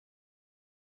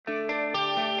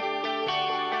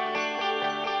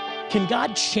Can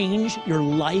God change your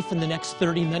life in the next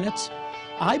 30 minutes?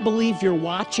 I believe you're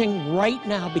watching right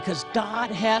now because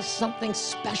God has something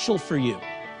special for you.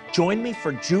 Join me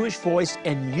for Jewish Voice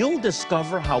and you'll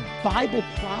discover how Bible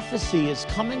prophecy is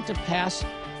coming to pass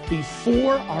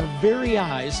before our very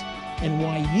eyes and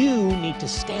why you need to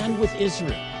stand with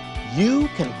Israel. You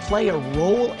can play a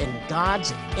role in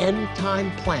God's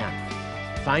end-time plan.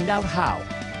 Find out how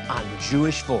on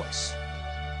Jewish Voice.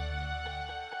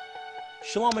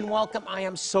 Shalom and welcome. I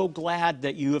am so glad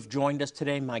that you have joined us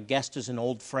today. My guest is an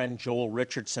old friend, Joel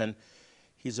Richardson.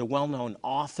 He's a well-known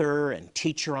author and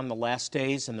teacher on the last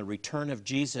days and the return of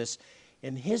Jesus.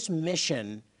 And his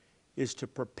mission is to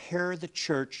prepare the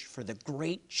church for the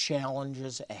great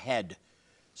challenges ahead.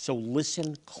 So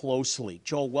listen closely.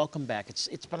 Joel, welcome back.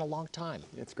 It's been a long time.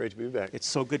 It's great to be back. It's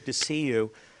so good to see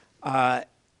you.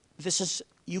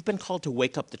 You've been called to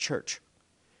wake up the church.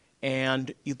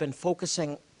 And you've been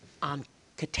focusing on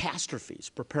catastrophes,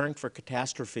 preparing for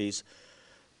catastrophes.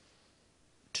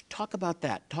 To talk about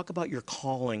that, talk about your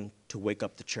calling to wake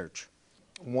up the church.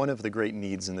 One of the great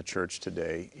needs in the church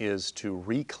today is to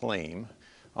reclaim,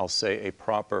 I'll say, a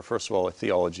proper, first of all, a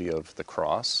theology of the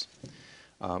cross,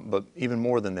 but even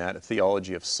more than that, a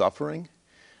theology of suffering,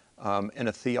 and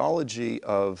a theology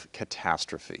of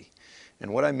catastrophe.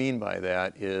 And what I mean by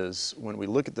that is when we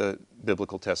look at the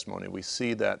biblical testimony, we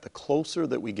see that the closer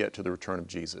that we get to the return of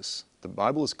Jesus, the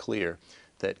Bible is clear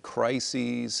that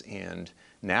crises and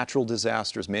natural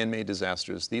disasters, man-made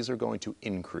disasters, these are going to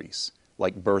increase,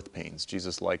 like birth pains.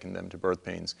 Jesus likened them to birth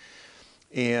pains.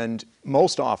 And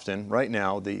most often, right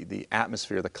now, the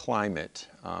atmosphere, the climate,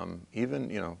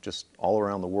 even, just all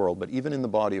around the world, but even in the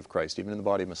body of Christ, even in the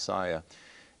body of Messiah,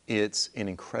 it's an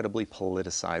incredibly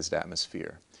politicized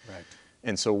atmosphere. Right.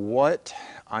 And so what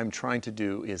I'm trying to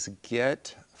do is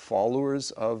get followers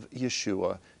of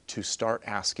Yeshua to start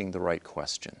asking the right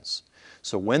questions.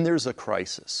 So when there's a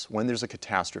crisis, when there's a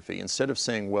catastrophe, instead of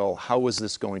saying, well, how is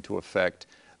this going to affect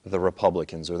the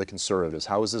Republicans or the conservatives?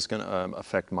 How is this going to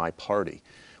affect my party?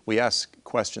 We ask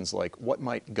questions like, what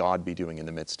might God be doing in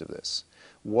the midst of this?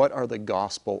 What are the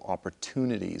gospel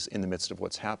opportunities in the midst of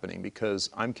what's happening?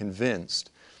 Because I'm convinced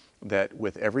that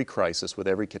with every crisis, with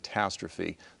every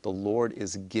catastrophe, the Lord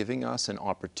is giving us an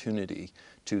opportunity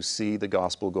to see the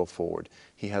gospel go forward.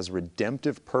 He has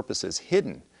redemptive purposes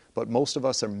hidden, but most of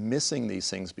us are missing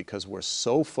these things because we're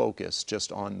so focused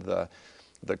just on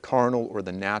the carnal or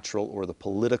the natural or the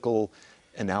political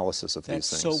analysis of these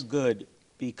things. That's so good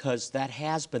because that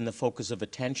has been the focus of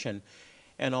attention.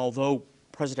 And although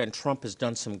President Trump has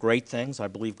done some great things, I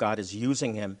believe God is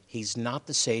using him, he's not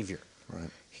the Savior. Right.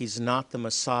 He's not the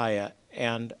Messiah,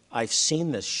 and I've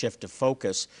seen this shift of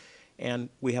focus, and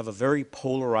we have a very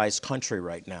polarized country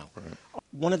right now. Right.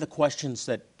 One of the questions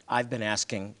that I've been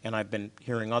asking, and I've been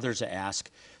hearing others ask,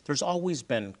 there's always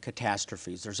been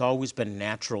catastrophes, there's always been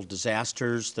natural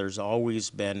disasters, there's always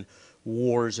been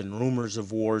wars and rumors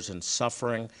of wars and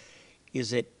suffering.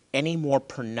 Is it any more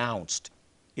pronounced?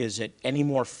 Is it any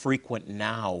more frequent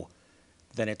now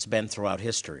than it's been throughout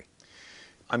history?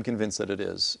 I'm convinced that it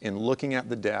is. In looking at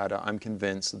the data, I'm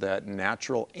convinced that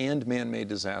natural and man-made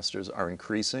disasters are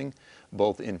increasing,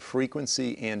 both in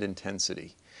frequency and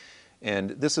intensity.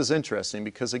 And this is interesting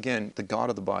because, again, the God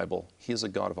of the Bible, He is a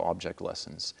God of object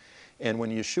lessons. And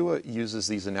when Yeshua uses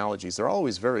these analogies, they're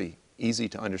always very easy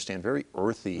to understand, very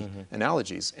earthy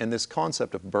analogies. And this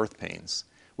concept of birth pains,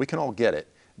 we can all get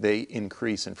it. They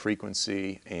increase in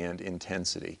frequency and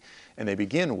intensity. And they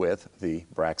begin with the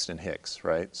Braxton Hicks,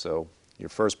 right? So your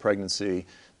first pregnancy,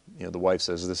 the wife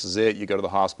says, this is it. You go to the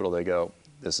hospital, they go,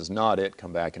 this is not it.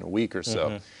 Come back in a week or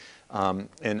so.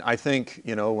 And I think,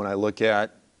 when I look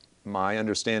at my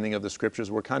understanding of the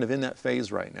scriptures, we're kind of in that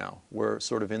phase right now. We're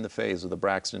sort of in the phase of the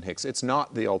Braxton Hicks. It's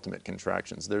not the ultimate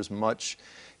contractions. There's much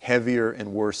heavier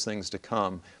and worse things to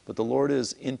come. But the Lord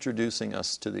is introducing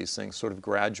us to these things sort of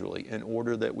gradually in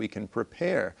order that we can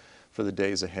prepare for the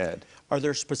days ahead. Are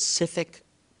there specific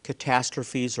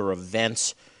catastrophes or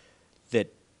events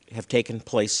that have taken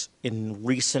place in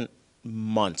recent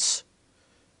months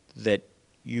that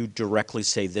you directly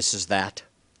say this is that?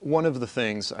 One of the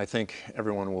things, I think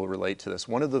everyone will relate to this,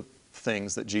 one of the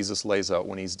things that Jesus lays out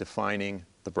when He's defining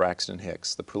the Braxton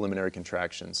Hicks, the preliminary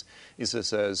contractions, is He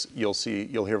says, you'll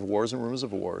hear of wars and rumors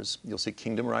of wars, you'll see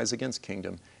kingdom rise against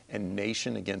kingdom, and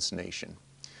nation against nation.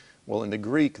 Well, in the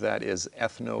Greek, that is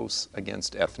ethnos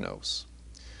against ethnos.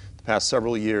 The past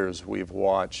several years, we've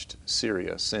watched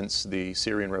Syria since the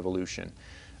Syrian Revolution.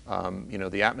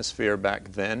 The atmosphere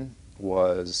back then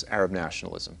was Arab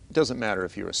nationalism. It doesn't matter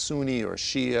if you're a Sunni or a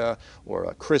Shia or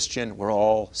a Christian, we're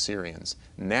all Syrians.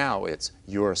 Now it's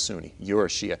you're a Sunni, you're a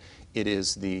Shia. It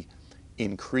is the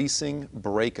increasing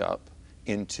breakup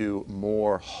into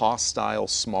more hostile,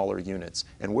 smaller units.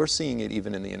 And we're seeing it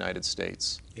even in the United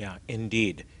States. Yeah,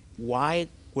 indeed. Why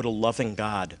would a loving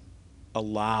God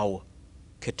allow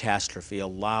catastrophe,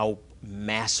 allow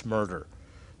mass murder,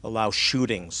 allow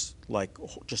shootings, like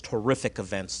just horrific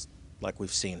events like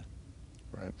we've seen?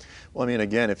 Right. Well, I mean,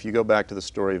 again, if you go back to the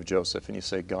story of Joseph and you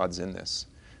say God's in this,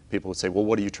 people would say, well,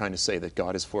 what are you trying to say, that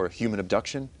God is for human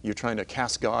abduction? You're trying to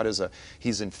cast God as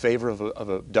he's in favor of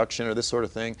abduction or this sort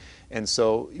of thing. And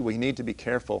so we need to be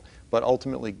careful. But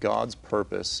ultimately, God's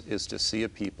purpose is to see a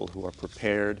people who are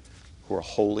prepared, who are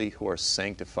holy, who are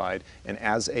sanctified, and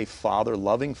as a father,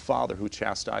 loving father who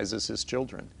chastises his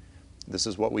children. This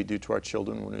is what we do to our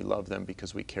children when we love them,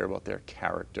 because we care about their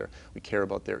character. We care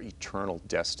about their eternal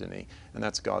destiny. And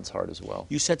that's God's heart as well.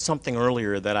 You said something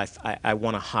earlier that I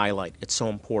want to highlight. It's so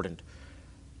important.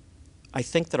 I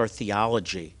think that our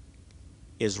theology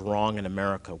is wrong in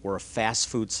America. We're a fast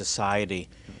food society.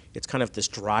 It's kind of this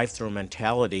drive-through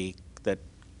mentality that,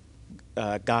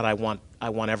 God, I want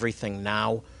everything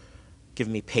now. Give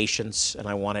me patience, and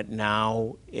I want it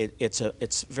now.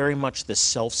 It's very much this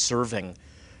self-serving,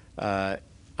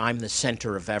 I'm the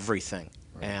center of everything.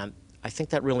 Right. And I think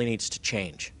that really needs to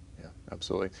change. Yeah,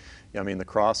 absolutely. Yeah, I mean, the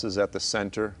cross is at the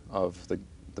center of the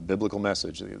biblical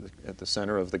message, at the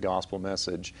center of the gospel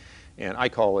message. And I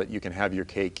call it, you can have your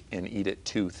cake and eat it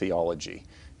too theology.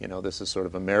 You know, this is sort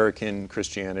of American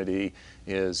Christianity,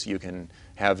 is you can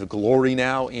have glory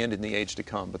now and in the age to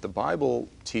come. But the Bible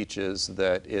teaches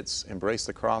that it's embrace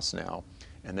the cross now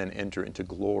and then enter into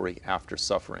glory after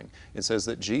suffering. It says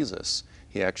that Jesus,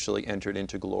 he actually entered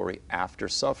into glory after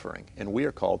suffering, and we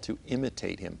are called to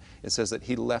imitate him. It says that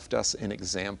he left us an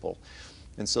example.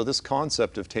 And so this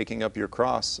concept of taking up your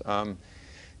cross,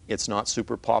 it's not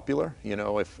super popular. You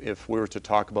know, if we were to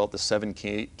talk about the 7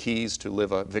 keys to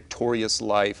live a victorious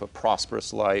life, a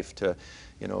prosperous life, to,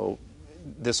 you know,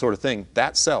 this sort of thing,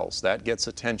 that sells, that gets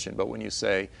attention. But when you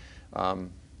say,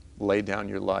 lay down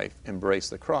your life, embrace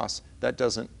the cross, that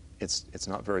doesn't, it's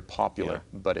not very popular,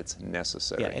 yeah, but it's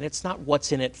necessary. Yeah, and it's not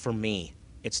what's in it for me.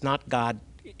 It's not God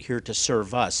here to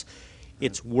serve us.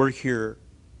 It's we're here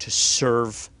to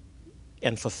serve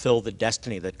and fulfill the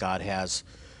destiny that God has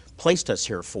placed us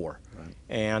here for. Right.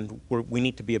 And we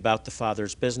need to be about the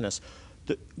Father's business.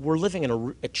 We're living in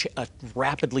a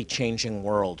rapidly changing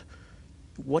world.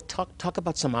 Talk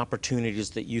about some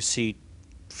opportunities that you see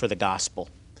for the gospel.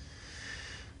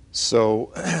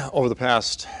 So over the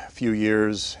past few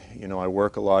years, you know, I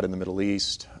work a lot in the Middle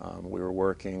East. We were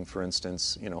working, for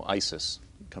instance, you know, ISIS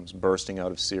comes bursting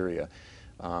out of Syria.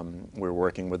 We're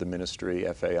working with a ministry,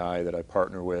 FAI, that I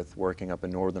partner with, working up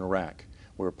in northern Iraq.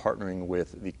 We're partnering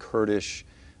with the Kurdish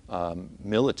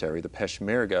military, the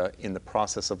Peshmerga, in the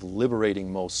process of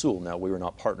liberating Mosul. Now, we were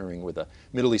not partnering with a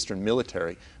Middle Eastern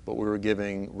military, but we were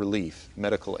giving relief,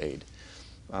 medical aid.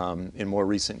 In more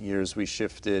recent years, we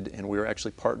shifted, and we were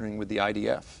actually partnering with the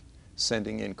IDF,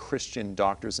 sending in Christian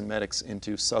doctors and medics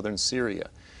into southern Syria.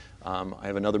 I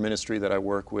have another ministry that I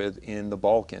work with in the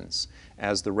Balkans.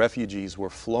 As the refugees were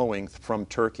flowing from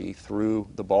Turkey through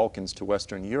the Balkans to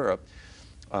Western Europe,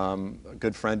 a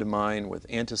good friend of mine with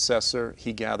Intercessor,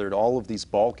 he gathered all of these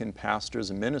Balkan pastors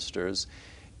and ministers,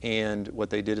 and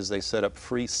what they did is they set up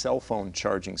free cell phone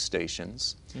charging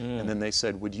stations. And then they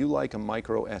said, would you like a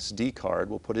micro SD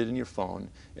card? We'll put it in your phone.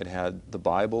 It had the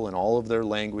Bible in all of their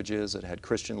languages. It had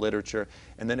Christian literature.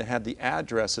 And then it had the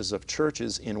addresses of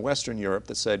churches in Western Europe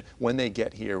that said, when they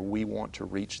get here, we want to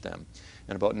reach them.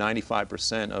 And about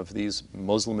 95% of these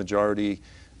Muslim majority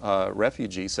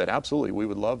refugees said, absolutely, we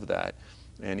would love that.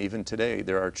 And even today,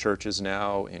 there are churches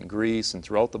now in Greece and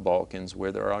throughout the Balkans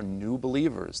where there are new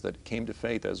believers that came to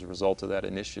faith as a result of that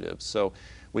initiative. So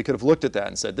we could have looked at that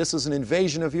and said, this is an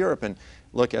invasion of Europe. And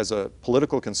look, as a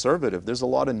political conservative, there's a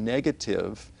lot of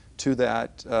negative to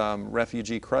that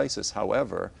refugee crisis.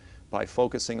 However, by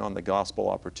focusing on the gospel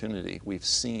opportunity, we've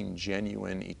seen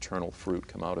genuine eternal fruit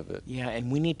come out of it. Yeah,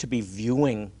 and we need to be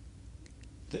viewing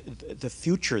the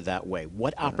future that way.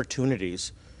 What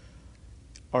opportunities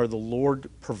are the Lord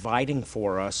providing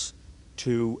for us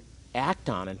to act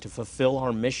on and to fulfill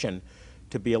our mission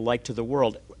to be a light to the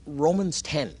world? Romans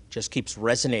 10 just keeps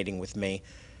resonating with me.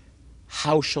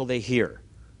 How shall they hear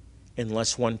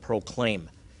unless one proclaim?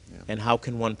 Yeah. And how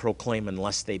can one proclaim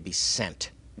unless they be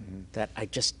sent? I've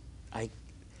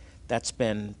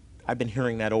been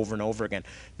hearing that over and over again.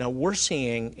 Now, we're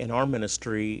seeing in our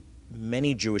ministry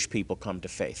many Jewish people come to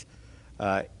faith.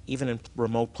 Even in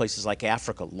remote places like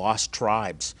Africa, lost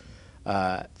tribes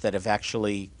that have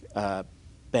actually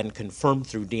been confirmed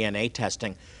through DNA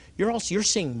testing. You're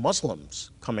seeing Muslims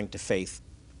coming to faith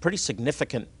pretty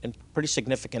significant in pretty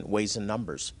significant ways and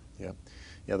numbers. Yeah,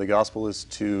 yeah. The gospel is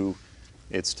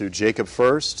it's to Jacob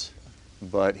first,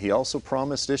 but he also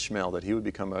promised Ishmael that he would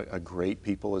become a great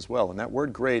people as well. And that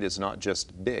word "great" is not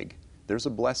just big. There's a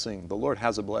blessing. The Lord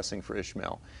has a blessing for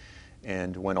Ishmael.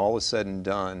 And when all is said and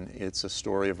done, it's a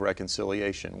story of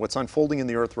reconciliation. What's unfolding in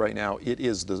the earth right now, it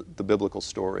is the biblical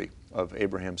story of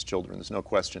Abraham's children. There's no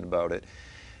question about it.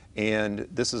 And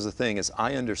this is the thing, is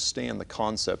I understand the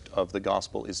concept of the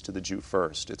gospel is to the Jew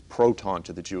first. It's proton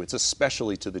to the Jew. It's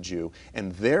especially to the Jew.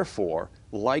 And therefore,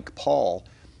 like Paul,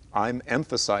 I'm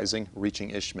emphasizing reaching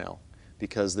Ishmael,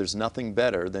 because there's nothing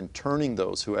better than turning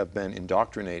those who have been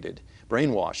indoctrinated,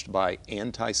 brainwashed by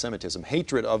anti-Semitism,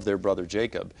 hatred of their brother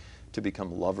Jacob, to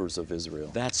become lovers of Israel.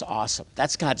 That's awesome.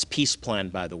 That's God's peace plan,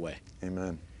 by the way.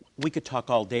 Amen. We could talk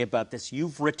all day about this.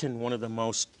 You've written one of the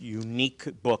most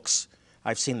unique books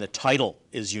I've seen. The title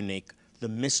is unique, The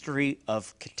Mystery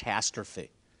of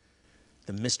Catastrophe.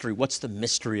 The mystery, what's the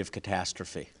mystery of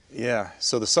catastrophe? Yeah,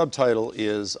 so the subtitle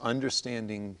is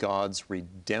Understanding God's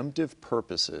Redemptive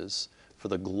Purposes for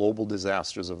the Global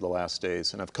Disasters of the Last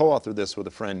Days. And I've co-authored this with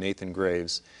a friend, Nathan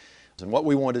Graves. And what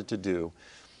we wanted to do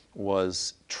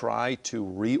was try to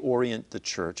reorient the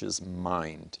church's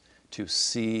mind to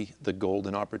see the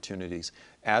golden opportunities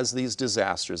as these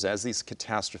disasters, as these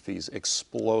catastrophes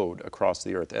explode across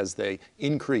the earth, as they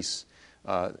increase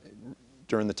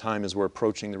during the time as we're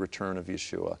approaching the return of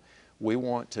Yeshua. We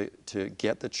want to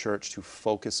get the church to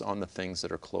focus on the things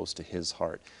that are close to His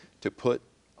heart, to put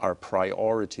our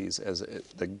priorities as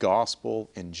the gospel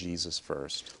and Jesus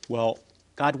first. Well,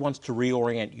 God wants to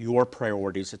reorient your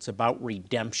priorities. It's about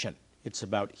redemption. It's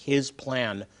about His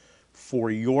plan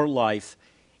for your life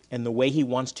and the way He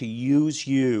wants to use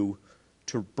you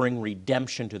to bring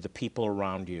redemption to the people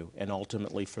around you and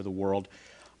ultimately for the world.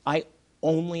 I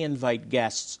only invite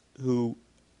guests who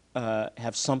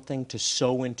have something to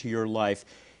sow into your life,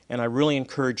 and I really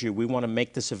encourage you. We want to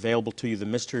make this available to you, The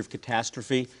Mystery of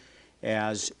Catastrophe,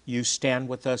 as you stand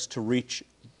with us to reach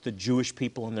the Jewish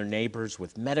people and their neighbors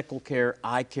with medical care,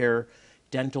 eye care,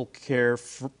 dental care,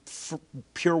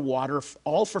 pure water,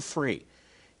 all for free.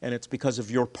 And it's because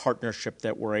of your partnership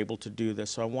that we're able to do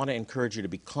this. So I want to encourage you to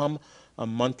become a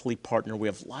monthly partner. We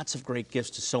have lots of great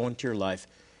gifts to sow into your life.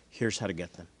 Here's how to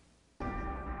get them.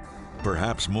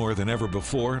 Perhaps more than ever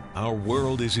before, our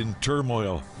world is in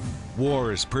turmoil.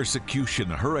 Wars, persecution,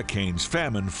 hurricanes,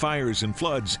 famine, fires, and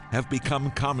floods have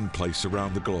become commonplace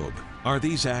around the globe. Are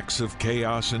these acts of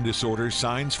chaos and disorder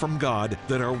signs from God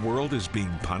that our world is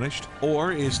being punished?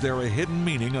 Or is there a hidden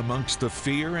meaning amongst the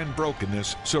fear and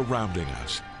brokenness surrounding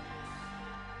us?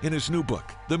 In his new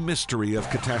book, The Mystery of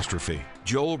Catastrophe,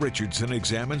 Joel Richardson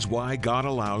examines why God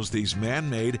allows these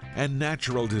man-made and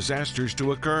natural disasters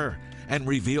to occur and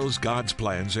reveals God's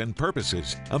plans and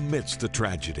purposes amidst the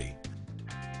tragedy.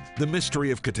 The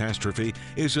Mystery of Catastrophe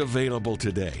is available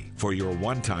today for your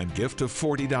one-time gift of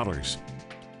 $40.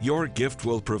 Your gift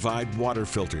will provide water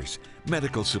filters,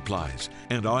 medical supplies,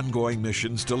 and ongoing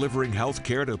missions delivering health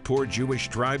care to poor Jewish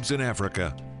tribes in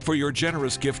Africa. For your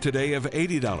generous gift today of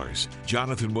 $80,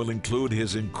 Jonathan will include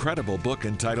his incredible book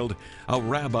entitled A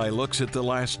Rabbi Looks at the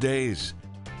Last Days.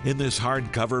 In this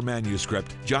hardcover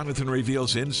manuscript, Jonathan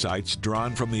reveals insights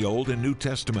drawn from the Old and New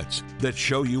Testaments that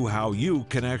show you how you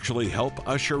can actually help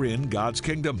usher in God's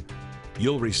kingdom.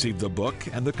 You'll receive the book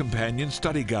and the companion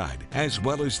study guide, as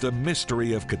well as the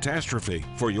Mystery of Catastrophe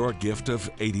for your gift of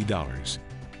 $80.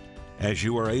 As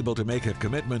you are able to make a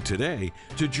commitment today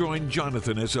to join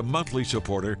Jonathan as a monthly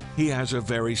supporter, he has a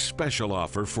very special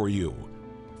offer for you.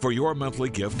 For your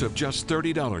monthly gift of just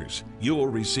 $30, you will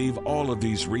receive all of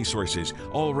these resources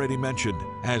already mentioned,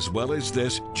 as well as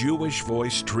this Jewish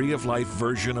Voice Tree of Life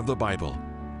version of the Bible.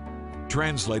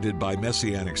 Translated by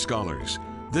Messianic scholars,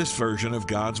 this version of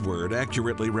God's Word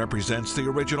accurately represents the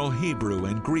original Hebrew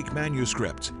and Greek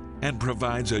manuscripts and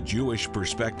provides a Jewish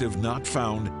perspective not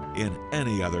found in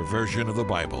any other version of the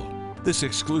Bible. This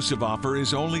exclusive offer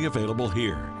is only available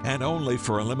here and only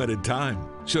for a limited time.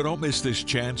 So don't miss this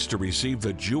chance to receive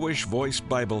the Jewish Voice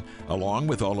Bible along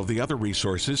with all of the other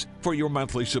resources for your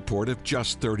monthly support of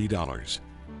just $30.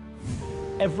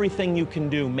 Everything you can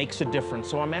do makes a difference.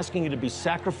 So I'm asking you to be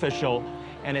sacrificial,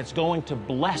 and it's going to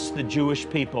bless the Jewish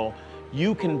people.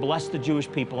 You can bless the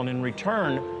Jewish people, and in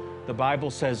return, the Bible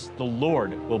says the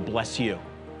Lord will bless you.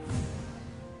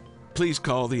 Please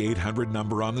call the 800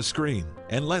 number on the screen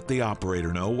and let the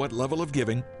operator know what level of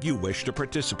giving you wish to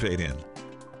participate in.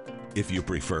 If you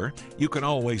prefer, you can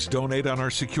always donate on our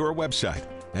secure website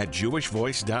at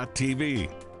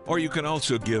jewishvoice.tv, or you can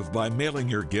also give by mailing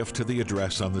your gift to the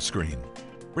address on the screen.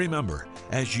 Remember,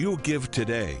 as you give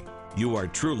today, You are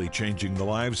truly changing the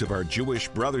lives of our Jewish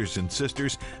brothers and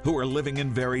sisters who are living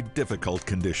in very difficult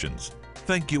conditions.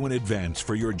 Thank you in advance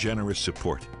for your generous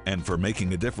support and for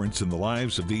making a difference in the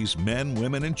lives of these men,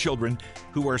 women, and children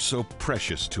who are so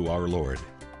precious to our Lord.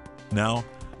 Now,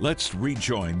 let's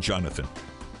rejoin Jonathan.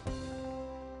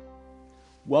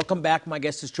 Welcome back. My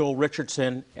guest is Joel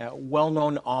Richardson, a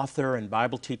well-known author and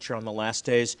Bible teacher on the last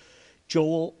days.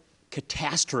 Joel,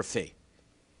 catastrophe,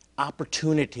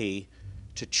 opportunity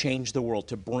to change the world,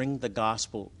 to bring the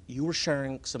gospel. You were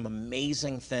sharing some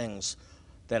amazing things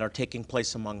that are taking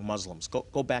place among Muslims.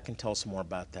 Go back and tell us more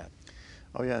about that.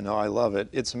 Oh yeah, no, I love it.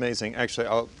 It's amazing. Actually,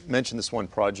 I'll mention this one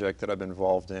project that I've been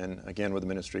involved in, again with a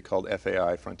ministry called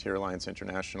FAI, Frontier Alliance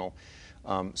International.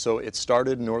 So it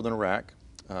started in northern Iraq.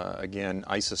 Again,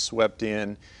 ISIS swept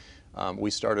in.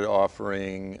 We started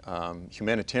offering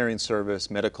humanitarian service,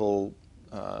 medical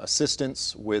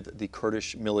assistance with the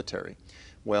Kurdish military.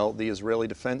 Well, the Israeli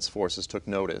Defense Forces took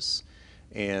notice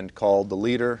and called the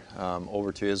leader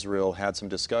over to Israel, had some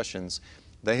discussions.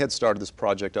 They had started this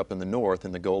project up in the north,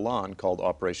 in the Golan, called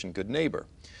Operation Good Neighbor.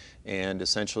 And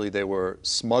essentially they were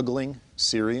smuggling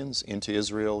Syrians into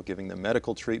Israel, giving them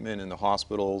medical treatment in the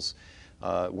hospitals,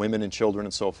 women and children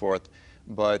and so forth.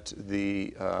 But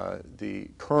the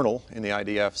colonel in the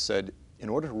IDF said, in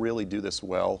order to really do this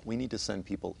well, we need to send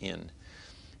people in.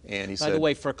 And he said, by the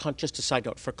way, just a side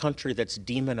note, for a country that's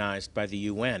demonized by the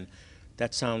UN,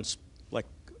 that sounds like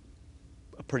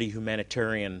a pretty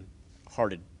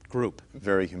humanitarian-hearted group.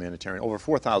 Very humanitarian. Over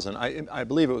 4,000, I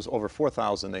believe it was over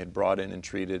 4,000 they had brought in and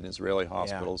treated in Israeli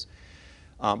hospitals.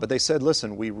 Yeah. But they said,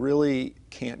 listen, we really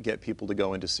can't get people to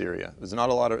go into Syria. There's not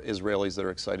a lot of Israelis that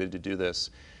are excited to do this.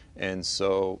 And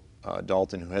so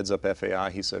Dalton, who heads up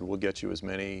FAI, he said, we'll get you as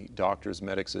many doctors,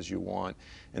 medics as you want.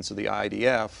 And so the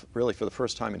IDF, really for the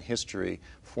first time in history,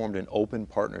 formed an open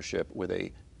partnership with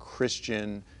a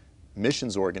Christian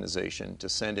missions organization to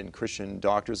send in Christian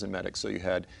doctors and medics. So you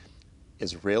had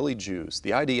Israeli Jews, the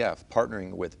IDF,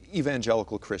 partnering with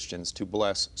evangelical Christians to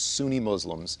bless Sunni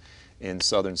Muslims in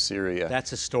southern Syria. That's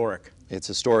historic. It's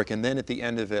historic. And then at the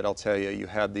end of it, I'll tell you, you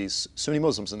had these Sunni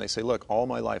Muslims, and they say, look, all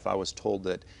my life I was told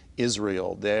that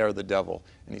Israel, they are the devil.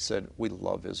 And he said, we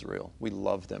love Israel. We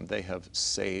love them. They have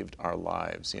saved our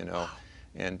lives, you know.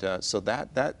 And so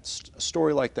that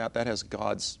story like that has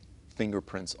God's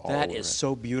fingerprints all over it. That is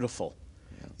so beautiful.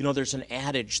 Yeah. You know, there's an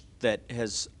adage that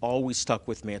has always stuck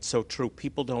with me. It's so true.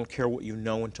 People don't care what you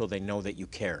know until they know that you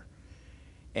care.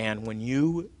 And when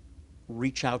you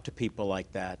reach out to people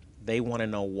like that, they want to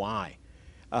know why.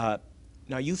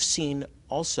 Now, you've seen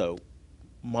also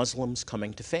Muslims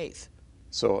coming to faith.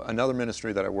 So another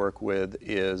ministry that I work with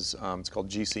is, it's called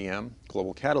GCM,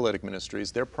 Global Catalytic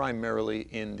Ministries. They're primarily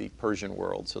in the Persian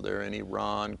world. So they're in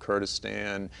Iran,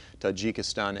 Kurdistan,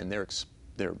 Tajikistan, and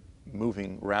they're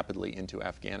moving rapidly into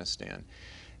Afghanistan.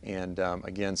 And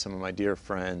again, some of my dear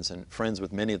friends and friends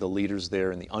with many of the leaders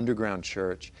there in the underground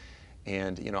church.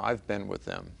 And, you know, I've been with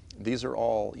them. These are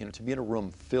all, you know, to be in a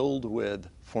room filled with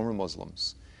former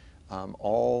Muslims,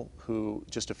 all who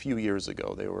just a few years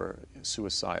ago they were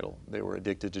suicidal, they were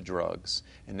addicted to drugs,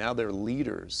 and now they're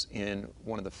leaders in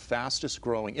one of the fastest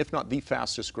growing, if not the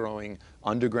fastest growing,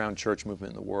 underground church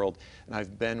movement in the world. And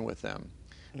I've been with them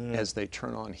as they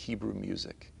turn on Hebrew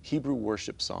music, Hebrew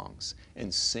worship songs,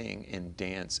 and sing and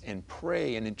dance and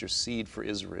pray and intercede for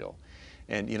Israel.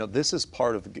 And, you know, this is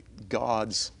part of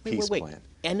God's peace plan.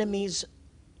 Enemies,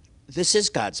 this is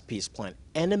God's peace plan.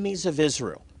 Enemies of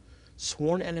Israel,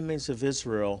 sworn enemies of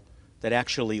Israel that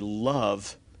actually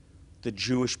love the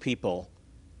Jewish people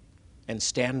and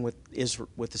stand with Israel,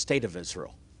 with the state of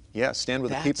Israel. Yeah, stand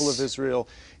with the people of Israel,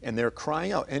 and they're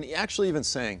crying out, and actually even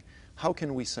saying, how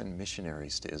can we send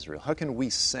missionaries to Israel? How can we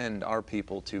send our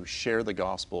people to share the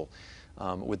gospel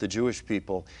with the Jewish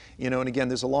people? You know, and again,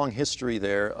 there's a long history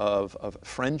there of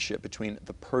friendship between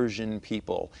the Persian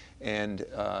people and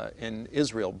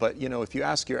Israel. But, you know, if you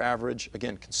ask your average,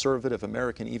 again, conservative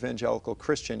American evangelical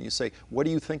Christian, you say, what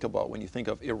do you think about when you think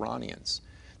of Iranians?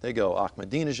 They go,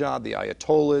 Ahmadinejad, the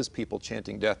Ayatollahs, people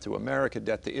chanting death to America,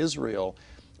 death to Israel.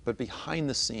 But behind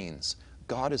the scenes,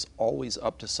 God is always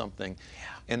up to something. Yeah.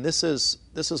 And this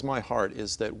is my heart,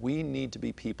 is that we need to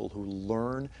be people who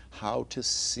learn how to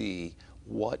see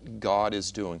what God is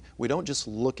doing. We don't just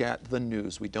look at the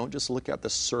news. We don't just look at the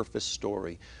surface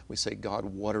story. We say, God,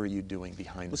 what are you doing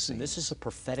behind the scenes? Listen, this is a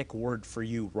prophetic word for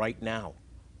you right now.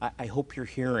 I hope you're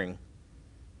hearing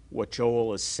what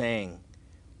Joel is saying.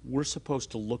 We're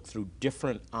supposed to look through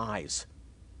different eyes.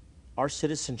 Our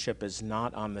citizenship is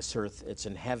not on this earth, it's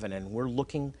in heaven, and we're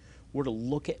to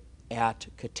look at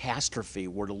catastrophe.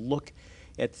 We're to look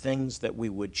at things that we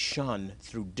would shun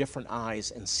through different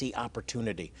eyes and see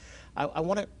opportunity. I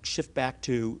want to shift back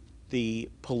to the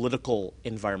political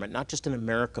environment, not just in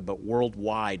America, but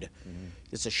worldwide.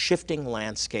 It's a shifting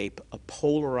landscape, a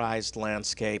polarized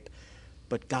landscape,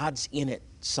 but God's in it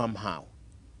somehow.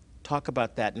 Talk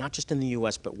about that, not just in the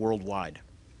U.S., but worldwide.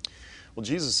 Well,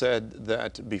 Jesus said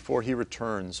that before he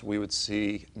returns, we would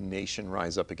see nation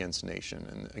rise up against nation.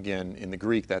 And again, in the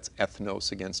Greek, that's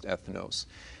ethnos against ethnos.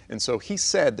 And so he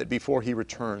said that before he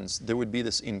returns, there would be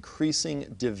this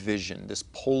increasing division, this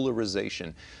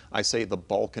polarization. I say the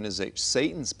balkanization.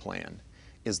 Satan's plan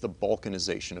is the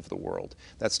balkanization of the world.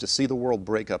 That's to see the world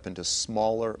break up into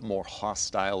smaller, more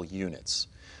hostile units.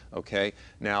 Okay?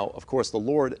 Now, of course, the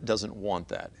Lord doesn't want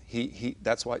that.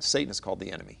 That's why Satan is called the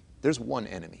enemy. There's one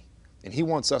enemy. And he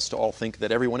wants us to all think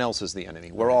that everyone else is the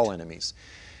enemy. We're all enemies.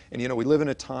 And you know, we live in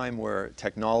a time where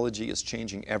technology is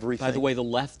changing everything. By the way, the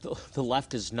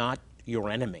left is not your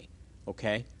enemy,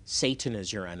 okay? Satan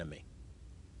is your enemy.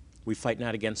 We fight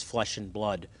not against flesh and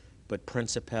blood, but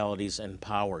principalities and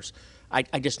powers.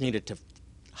 I just needed to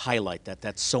highlight that.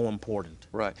 That's so important.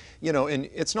 Right. You know, and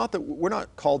it's not that we're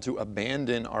not called to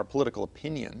abandon our political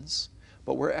opinions,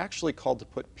 but we're actually called to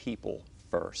put people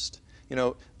first. You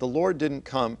know, the Lord didn't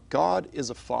come. God is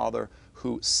a Father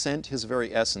who sent His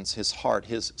very essence, His heart,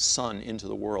 His Son into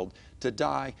the world to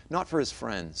die, not for His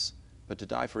friends, but to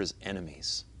die for His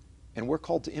enemies. And we're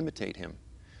called to imitate Him.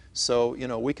 So, you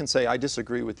know, we can say, I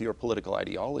disagree with your political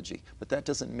ideology, but that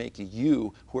doesn't make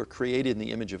you, who are created in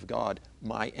the image of God,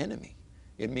 my enemy.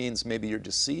 It means maybe you're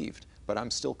deceived, but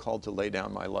I'm still called to lay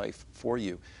down my life for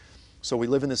you. So we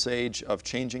live in this age of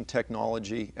changing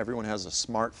technology. Everyone has a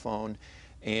smartphone,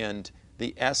 and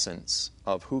the essence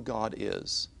of who God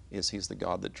is He's the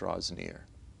God that draws near.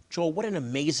 Joel, what an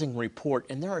amazing report,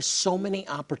 and there are so many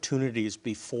opportunities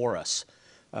before us.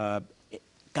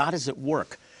 God is at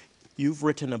work. You've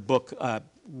written a book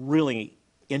really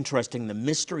interesting, The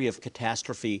Mystery of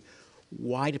Catastrophe.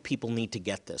 Why do people need to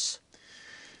get this?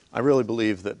 I really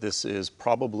believe that this is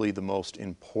probably the most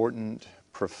important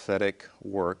prophetic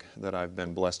work that I've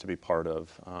been blessed to be part of.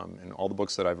 In all the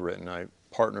books that I've written, I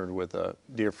partnered with a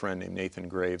dear friend named Nathan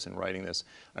Graves in writing this.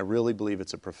 I really believe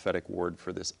it's a prophetic word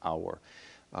for this hour.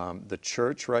 The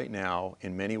church right now,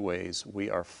 in many ways, we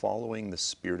are following the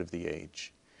spirit of the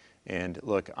age. And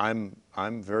look, I'm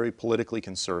very politically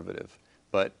conservative,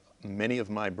 but many of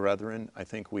my brethren, I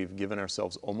think we've given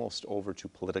ourselves almost over to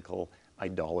political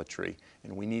idolatry,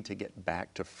 and we need to get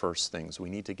back to first things.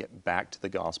 We need to get back to the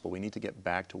gospel. We need to get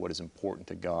back to what is important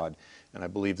to God, and I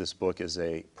believe this book is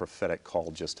a prophetic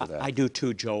call just to that. I do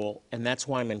too, Joel, and that's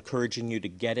why I'm encouraging you to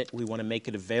get it. We want to make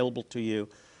it available to you,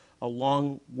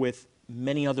 along with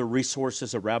many other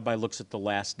resources. A Rabbi Looks at the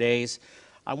Last Days.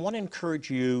 I want to encourage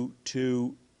you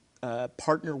to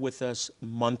partner with us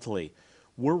monthly.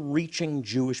 We're reaching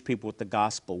Jewish people with the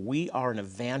gospel. We are an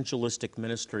evangelistic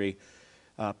ministry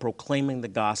proclaiming the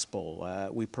gospel.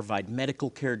 We provide medical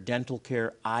care, dental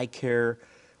care, eye care,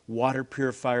 water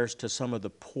purifiers to some of the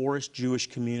poorest Jewish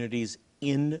communities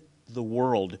in the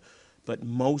world. But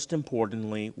most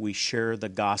importantly, we share the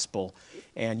gospel.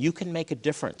 And you can make a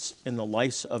difference in the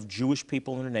lives of Jewish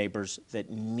people and their neighbors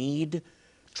that need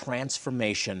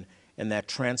transformation. And that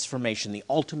transformation, the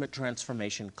ultimate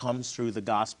transformation, comes through the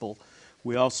gospel.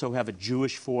 We also have a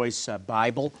Jewish Voice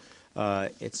Bible.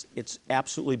 It's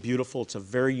absolutely beautiful. It's a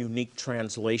very unique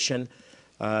translation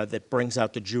that brings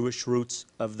out the Jewish roots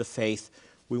of the faith.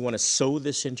 We want to sow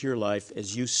this into your life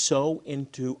as you sow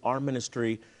into our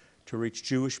ministry to reach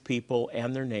Jewish people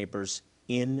and their neighbors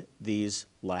in these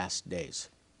last days.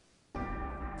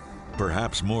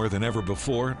 Perhaps more than ever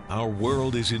before, our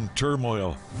world is in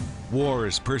turmoil.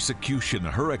 Wars, persecution,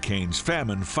 hurricanes,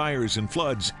 famine, fires, and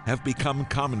floods have become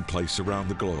commonplace around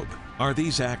the globe. Are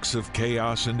these acts of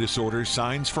chaos and disorder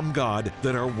signs from God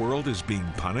that our world is being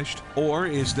punished? Or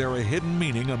is there a hidden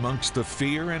meaning amongst the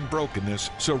fear and brokenness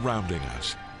surrounding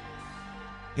us?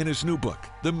 In his new book,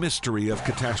 The Mystery of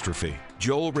Catastrophe,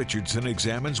 Joel Richardson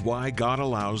examines why God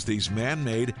allows these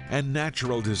man-made and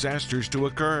natural disasters to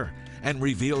occur and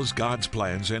reveals God's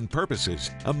plans and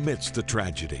purposes amidst the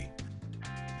tragedy.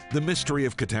 The Mystery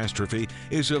of Catastrophe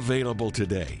is available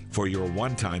today for your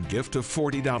one-time gift of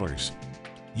 $40.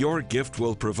 Your gift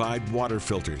will provide water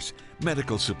filters,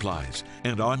 medical supplies,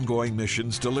 and ongoing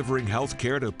missions delivering health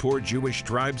care to poor Jewish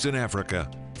tribes in Africa.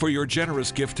 For your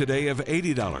generous gift today of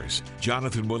 $80,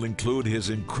 Jonathan will include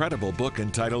his incredible book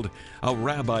entitled A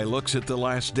Rabbi Looks at the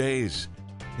Last Days.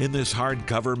 In this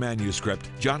hardcover manuscript,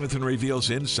 Jonathan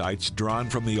reveals insights drawn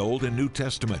from the Old and New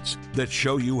Testaments that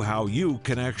show you how you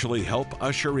can actually help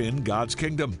usher in God's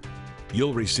kingdom.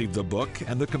 You'll receive the book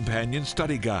and the companion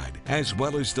study guide, as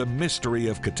well as The Mystery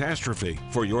of Catastrophe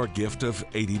for your gift of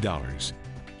 $80.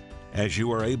 As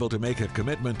you are able to make a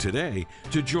commitment today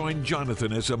to join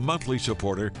Jonathan as a monthly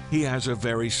supporter, he has a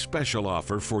very special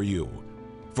offer for you.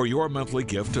 For your monthly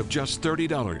gift of just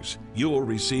 $30, you will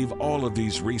receive all of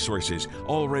these resources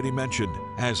already mentioned,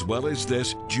 as well as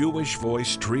this Jewish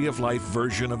Voice Tree of Life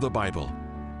version of the Bible.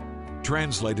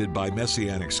 Translated by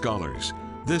Messianic scholars,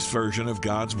 this version of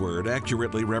God's Word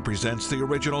accurately represents the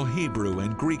original Hebrew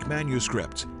and Greek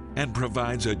manuscripts and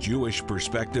provides a Jewish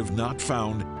perspective not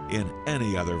found in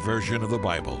any other version of the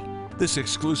Bible. This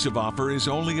exclusive offer is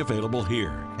only available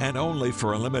here and only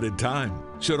for a limited time.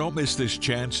 So don't miss this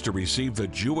chance to receive the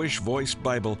Jewish Voice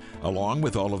Bible along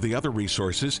with all of the other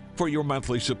resources for your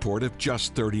monthly support of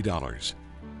just $30.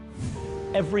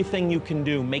 Everything you can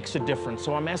do makes a difference.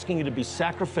 So I'm asking you to be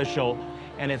sacrificial,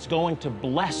 and it's going to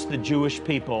bless the Jewish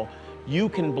people. You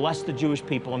can bless the Jewish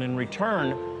people, and in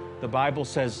return, the Bible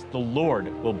says the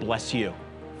Lord will bless you.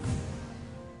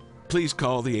 Please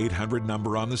call the 800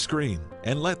 number on the screen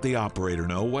and let the operator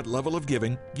know what level of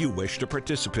giving you wish to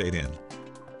participate in.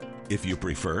 If you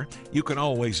prefer, you can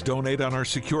always donate on our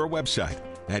secure website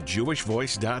at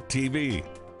jewishvoice.tv,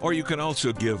 or you can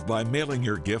also give by mailing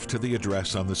your gift to the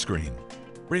address on the screen.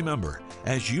 Remember,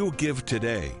 as you give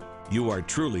today, you are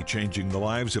truly changing the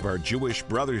lives of our Jewish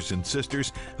brothers and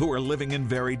sisters who are living in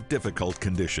very difficult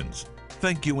conditions.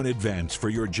 Thank you in advance for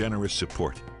your generous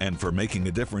support and for making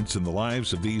a difference in the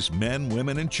lives of these men,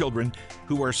 women, and children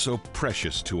who are so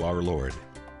precious to our Lord.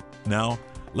 Now,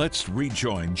 let's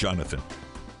rejoin Jonathan.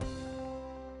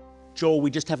 Joel,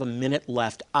 we just have a minute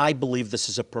left. I believe this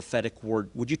is a prophetic word.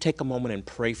 Would you take a moment and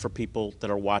pray for people that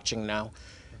are watching now?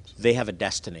 They have a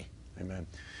destiny. Amen.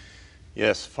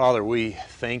 Yes, Father, we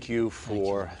thank you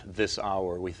for this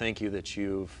hour. We thank you that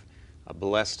you've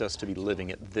blessed us to be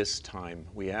living at this time.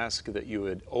 We ask that you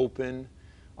would open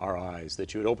our eyes,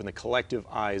 that you would open the collective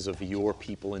eyes of your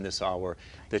people in this hour,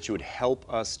 that you would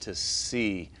help us to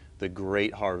see the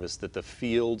great harvest, that the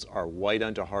fields are white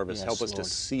unto harvest. Yes, help us Lord. to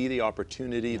see the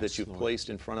opportunity Yes, that you've Lord. placed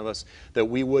in front of us, that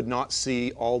we would not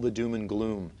see all the doom and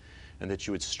gloom, and that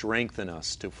you would strengthen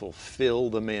us to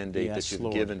fulfill the mandate Yes, that you've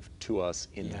Lord. given to us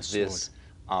in Yes, this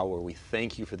hour. We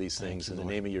thank you for these Thank things you, in the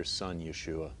Lord. name of your Son,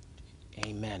 Yeshua.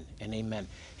 Amen and amen.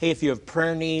 Hey, if you have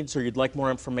prayer needs or you'd like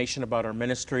more information about our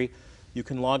ministry, you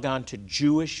can log on to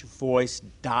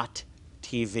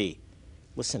jewishvoice.tv.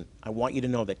 Listen, I want you to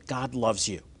know that God loves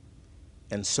you,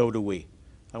 and so do we.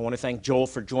 I want to thank Joel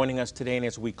for joining us today, and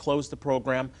as we close the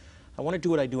program, I want to do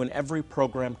what I do in every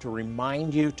program to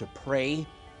remind you to pray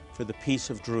for the peace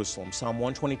of Jerusalem. Psalm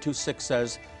 122:6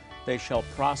 says, "They shall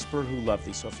prosper who love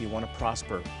thee." So if you want to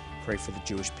prosper, pray for the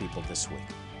Jewish people this week.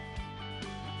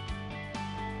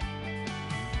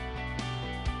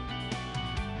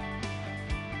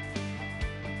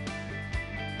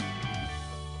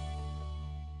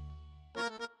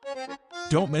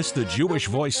 Don't miss the Jewish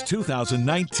Voice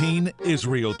 2019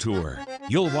 Israel Tour.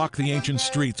 You'll walk the ancient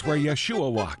streets where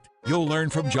Yeshua walked. You'll learn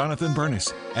from Jonathan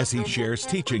Bernis as he shares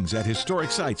teachings at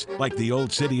historic sites like the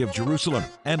Old City of Jerusalem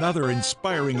and other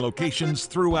inspiring locations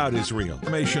throughout Israel.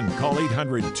 Information, call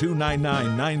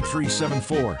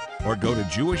 800-299-9374 or go to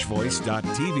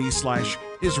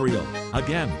jewishvoice.tv/Israel.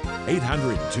 Again,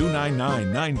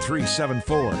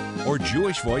 800-299-9374 or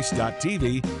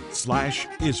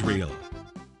jewishvoice.tv/Israel.